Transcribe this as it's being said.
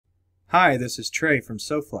Hi, this is Trey from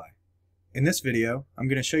SoFly. In this video, I'm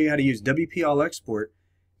going to show you how to use WP All Export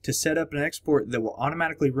to set up an export that will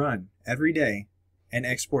automatically run every day and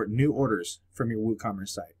export new orders from your WooCommerce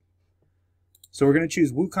site. So we're going to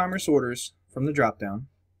choose WooCommerce orders from the dropdown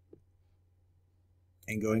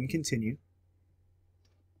and go ahead and continue.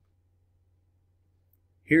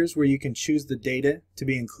 Here's where you can choose the data to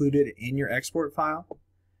be included in your export file.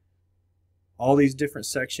 All these different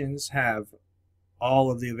sections have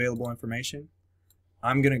all of the available information.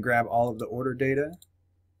 I'm going to grab all of the order data,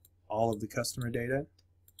 all of the customer data,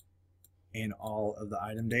 and all of the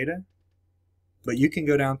item data. But you can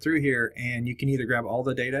go down through here and you can either grab all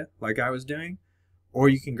the data like I was doing, or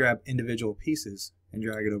you can grab individual pieces and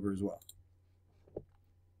drag it over as well.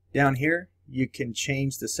 Down here you can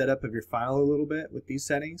change the setup of your file a little bit with these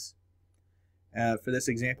settings. For this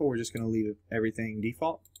example, we're just going to leave everything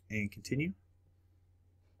default and continue.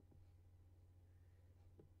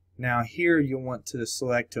 Now here you'll want to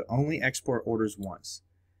select to only export orders once.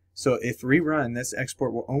 So if rerun, this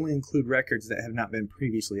export will only include records that have not been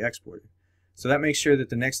previously exported. So that makes sure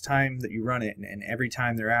that the next time that you run it and every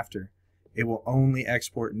time thereafter, it will only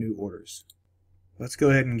export new orders. Let's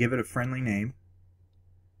go ahead and give it a friendly name.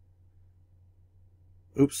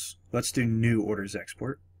 Oops, let's do new orders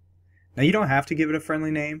export. Now you don't have to give it a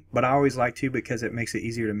friendly name, but I always like to because it makes it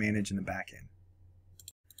easier to manage in the back end.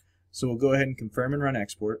 So we'll go ahead and confirm and run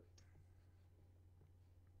export.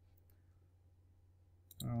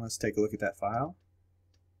 Let's take a look at that file.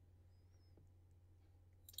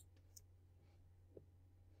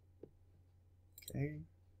 Okay.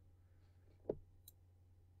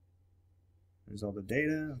 There's all the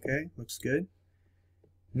data. Okay, looks good.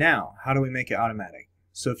 Now, how do we make it automatic?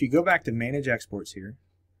 So if you go back to Manage Exports here,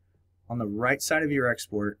 on the right side of your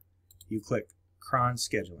export, you click cron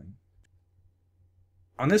scheduling.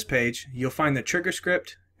 On this page, you'll find the trigger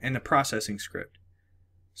script and the processing script.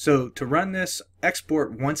 So to run this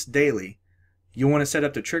export once daily, you'll want to set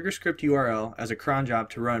up the trigger script URL as a cron job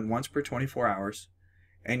to run once per 24 hours,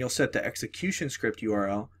 and you'll set the execution script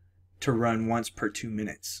URL to run once per 2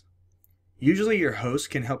 minutes. Usually your host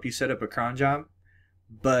can help you set up a cron job,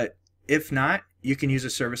 but if not, you can use a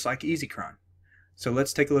service like EasyCron. So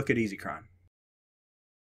let's take a look at EasyCron.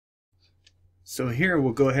 So here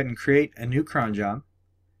we'll go ahead and create a new cron job,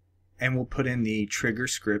 and we'll put in the trigger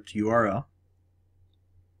script URL.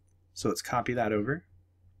 So let's copy that over.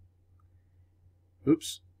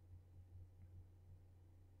 Oops.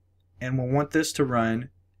 And we'll want this to run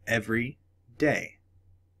every day.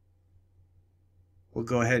 We'll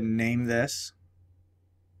go ahead and name this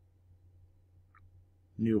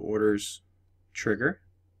New Orders Trigger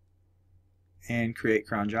and create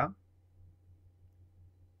cron job.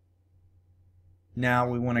 Now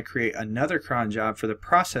we want to create another cron job for the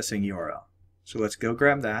processing URL. So let's go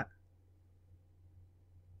grab that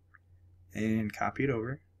and copy it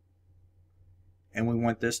over. And we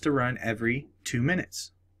want this to run every 2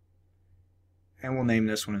 minutes. And we'll name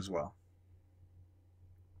this one as well.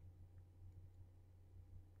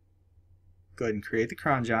 Go ahead and create the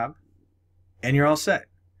cron job, and you're all set.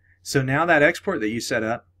 So now that export that you set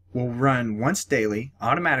up will run once daily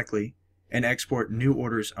automatically and export new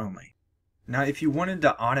orders only. Now if you wanted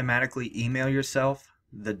to automatically email yourself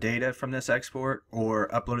the data from this export or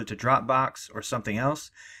upload it to Dropbox or something else,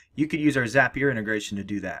 you could use our Zapier integration to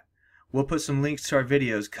do that. We'll put some links to our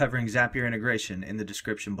videos covering Zapier integration in the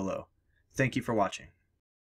description below. Thank you for watching.